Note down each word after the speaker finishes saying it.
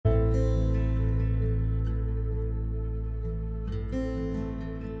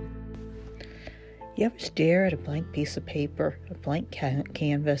You ever stare at a blank piece of paper, a blank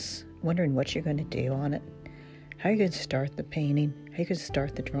canvas, wondering what you're going to do on it? How are you going to start the painting? How are you going to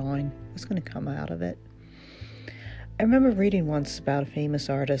start the drawing? What's going to come out of it? I remember reading once about a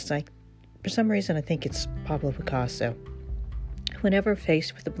famous artist. For some reason, I think it's Pablo Picasso. Whenever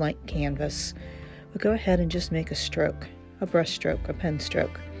faced with a blank canvas, would go ahead and just make a stroke, a brush stroke, a pen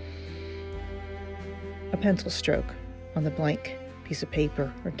stroke, a pencil stroke on the blank piece of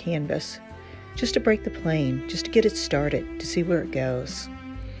paper or canvas, just to break the plane, just to get it started, to see where it goes.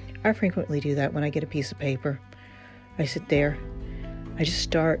 I frequently do that when I get a piece of paper. I sit there, I just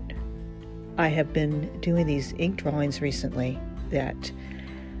start. I have been doing these ink drawings recently that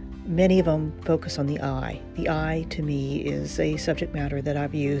many of them focus on the eye. The eye, to me, is a subject matter that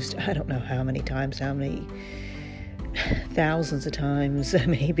I've used, I don't know how many times, how many thousands of times,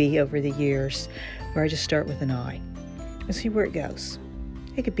 maybe over the years, where I just start with an eye and see where it goes.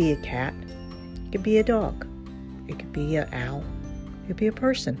 It could be a cat. It could be a dog. It could be an owl. It could be a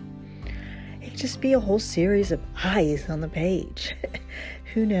person. It could just be a whole series of eyes on the page.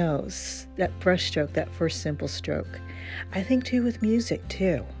 Who knows? That brush stroke, that first simple stroke. I think too with music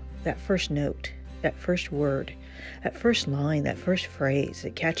too. That first note, that first word, that first line, that first phrase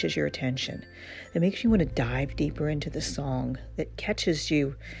that catches your attention, that makes you want to dive deeper into the song, that catches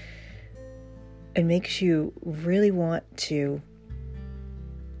you and makes you really want to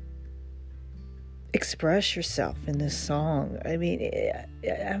express yourself in this song. I mean,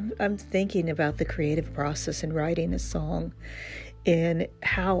 I'm thinking about the creative process in writing a song and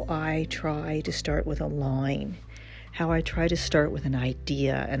how I try to start with a line, how I try to start with an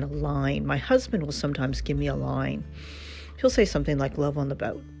idea and a line. My husband will sometimes give me a line. He'll say something like love on the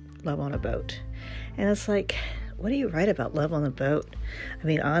boat, love on a boat. And it's like, what do you write about love on the boat? I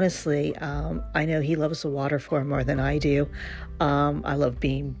mean, honestly, I know he loves the water far more than I do. I love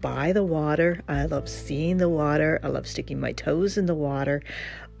being by the water. I love seeing the water. I love sticking my toes in the water.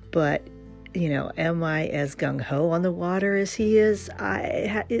 But, am I as gung-ho on the water as he is?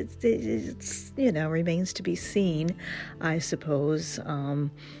 It's remains to be seen, I suppose.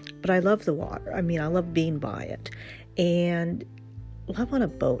 But I love the water. I mean, I love being by it. And love on a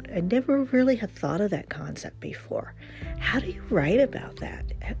boat. I never really had thought of that concept before. How do you write about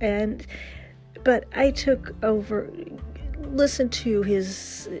that? But I listened to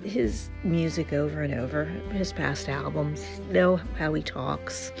his music over and over, his past albums, know how he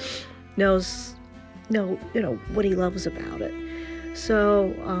talks, knows what he loves about it.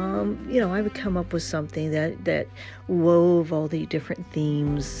 So, I would come up with something that wove all the different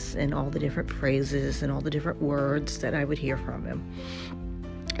themes and all the different phrases and all the different words that I would hear from him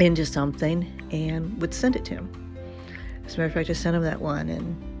into something and would send it to him. As a matter of fact, I sent him that one,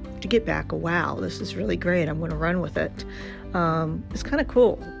 and to get back, wow, this is really great. I'm going to run with it. It's kind of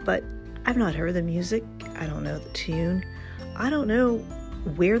cool, but I've not heard the music. I don't know the tune. I don't know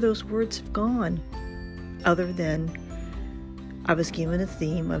where those words have gone, other than I was given a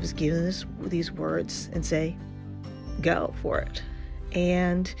theme, I was given these words, and say, go for it.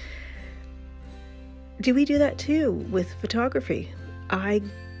 And do we do that too with photography?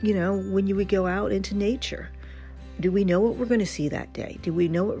 When you would go out into nature, do we know what we're going to see that day? Do we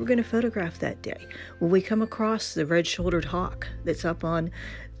know what we're going to photograph that day? When we come across the red-shouldered hawk that's up on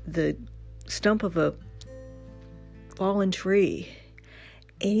the stump of a fallen tree,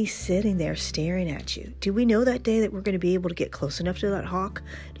 and he's sitting there staring at you, do we know that day that we're going to be able to get close enough to that hawk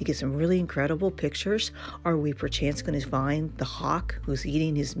to get some really incredible pictures? Are we perchance going to find the hawk who's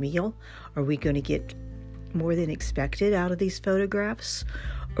eating his meal? Are we going to get more than expected out of these photographs?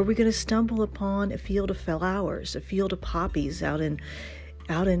 Are we going to stumble upon a field of flowers, a field of poppies out in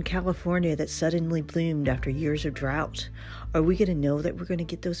California that suddenly bloomed after years of drought? Are we going to know that we're going to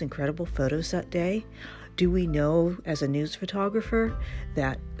get those incredible photos that day? Do we know, as a news photographer,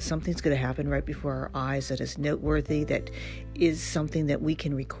 that something's going to happen right before our eyes that is noteworthy, that is something that we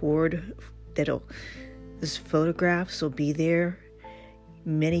can record, those photographs will be there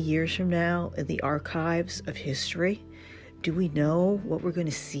many years from now in the archives of history? Do we know what we're going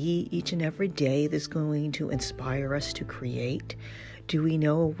to see each and every day that's going to inspire us to create? Do we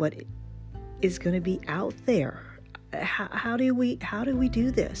know what is going to be out there? How do we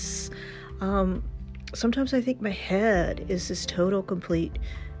do this? Sometimes I think my head is this total, complete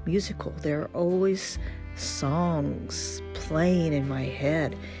musical. There are always songs playing in my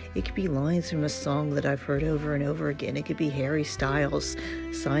head. It could be lines from a song that I've heard over and over again. It could be Harry Styles'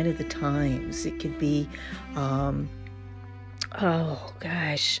 Sign of the Times. It could be,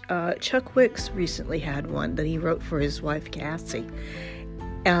 Chuck Wicks recently had one that he wrote for his wife, Cassie,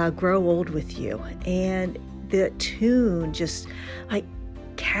 Grow Old With You. And the tune just,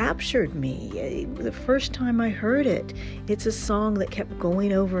 captured me. The first time I heard it, it's a song that kept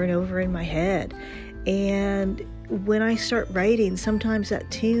going over and over in my head. And when I start writing, sometimes that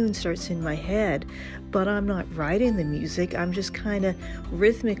tune starts in my head, but I'm not writing the music. I'm just kind of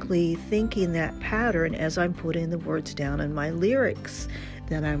rhythmically thinking that pattern as I'm putting the words down in my lyrics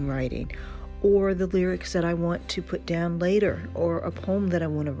that I'm writing, or the lyrics that I want to put down later, or a poem that I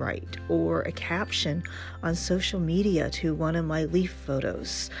want to write, or a caption on social media to one of my leaf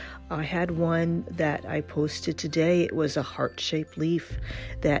photos. I had one that I posted today. It was a heart-shaped leaf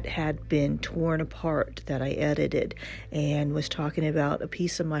that had been torn apart that I edited and was talking about a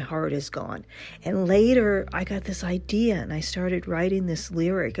piece of my heart is gone. And later I got this idea and I started writing this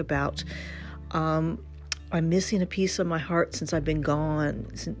lyric about I'm missing a piece of my heart since I've been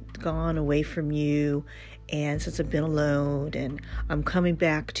gone away from you, and since I've been alone, and I'm coming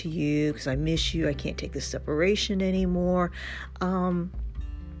back to you because I miss you. I can't take the separation anymore.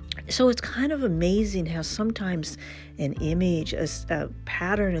 So it's kind of amazing how sometimes an image, a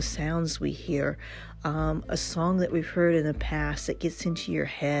pattern of sounds we hear, a song that we've heard in the past that gets into your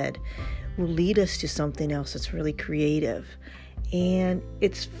head will lead us to something else that's really creative. And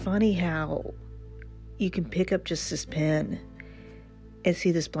it's funny how you can pick up just this pen and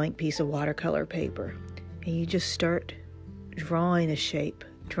see this blank piece of watercolor paper, and you just start drawing a shape,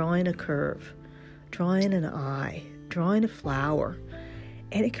 drawing a curve, drawing an eye, drawing a flower,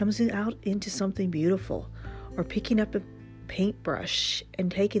 and it comes out into something beautiful. Or picking up a paintbrush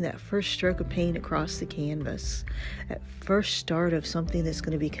and taking that first stroke of paint across the canvas, that first start of something that's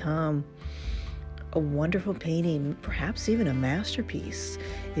going to become a wonderful painting, perhaps even a masterpiece.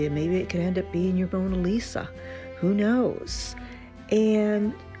 Maybe it could end up being your Mona Lisa. Who knows?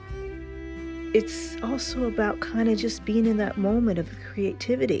 And it's also about kind of just being in that moment of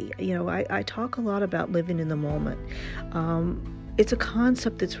creativity. I talk a lot about living in the moment. It's a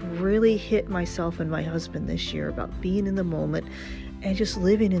concept that's really hit myself and my husband this year, about being in the moment and just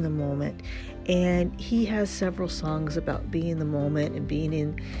living in the moment. And he has several songs about being in the moment and being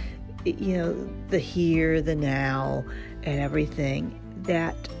in, the here, the now, and everything.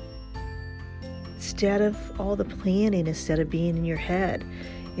 That instead of all the planning, instead of being in your head,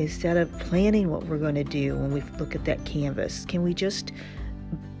 instead of planning what we're going to do when we look at that canvas, can we just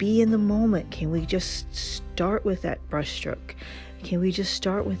be in the moment? Can we just start with that brushstroke? Can we just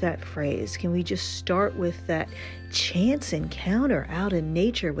start with that phrase? Can we just start with that chance encounter out in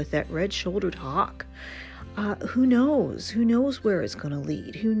nature with that red-shouldered hawk? Who knows? Who knows where it's going to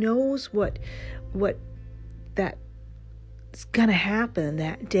lead? Who knows what that's going to happen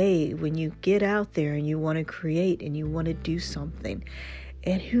that day when you get out there and you want to create and you want to do something?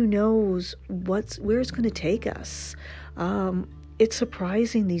 And who knows where it's going to take us? It's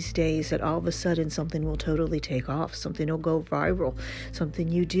surprising these days that all of a sudden something will totally take off. Something will go viral. Something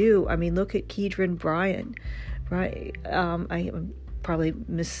you do. I mean, look at Kedron Bryan, right? I'm probably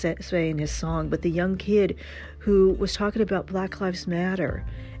missaying his song, but the young kid who was talking about Black Lives Matter,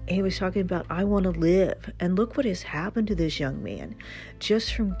 and he was talking about I want to live. And look what has happened to this young man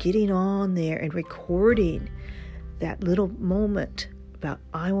just from getting on there and recording that little moment about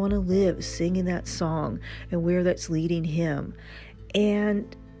I want to live, singing that song, and where that's leading him.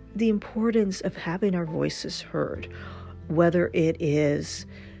 And the importance of having our voices heard, whether it is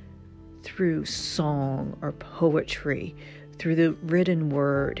through song or poetry, through the written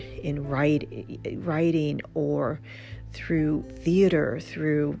word in writing, or through theater,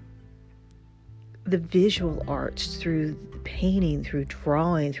 through the visual arts, through painting, through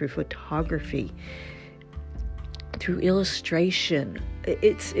drawing, through photography, through illustration.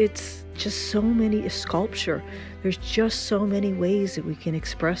 It's just so many, sculpture. There's just so many ways that we can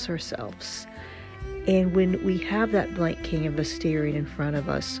express ourselves. And when we have that blank canvas staring in front of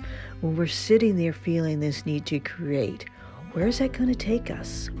us, when we're sitting there feeling this need to create, where is that going to take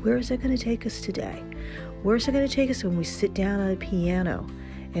us? Where is that going to take us today? Where is it going to take us when we sit down at a piano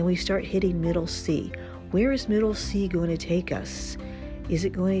and we start hitting middle C? Where is middle C going to take us? Is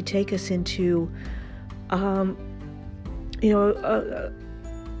it going to take us into, where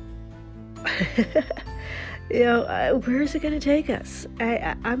is it going to take us?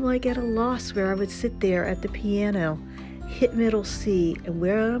 I'm like at a loss where I would sit there at the piano, hit middle C, and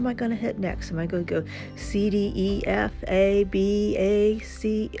where am I going to hit next? Am I going to go C, D, E, F, A, B, A,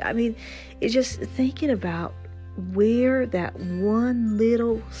 C? I mean, it's just thinking about where that one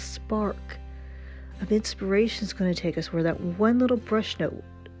little spark of inspiration is going to take us, where that one little brushstroke,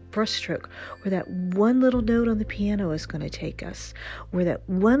 where that one little note on the piano is going to take us, where that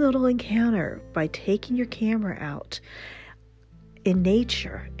one little encounter by taking your camera out in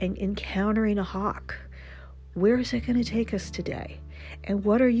nature and encountering a hawk, where is it going to take us today? And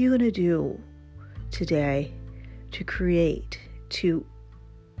what are you going to do today to create, to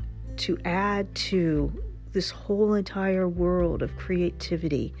add to this whole entire world of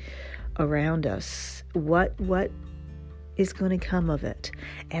creativity around us? What is going to come of it?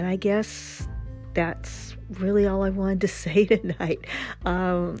 And I guess that's really all I wanted to say tonight.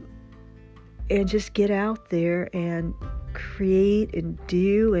 And just get out there and create and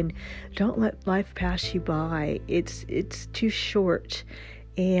do, and don't let life pass you by. It's too short.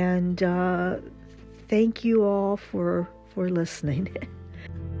 And thank you all for listening.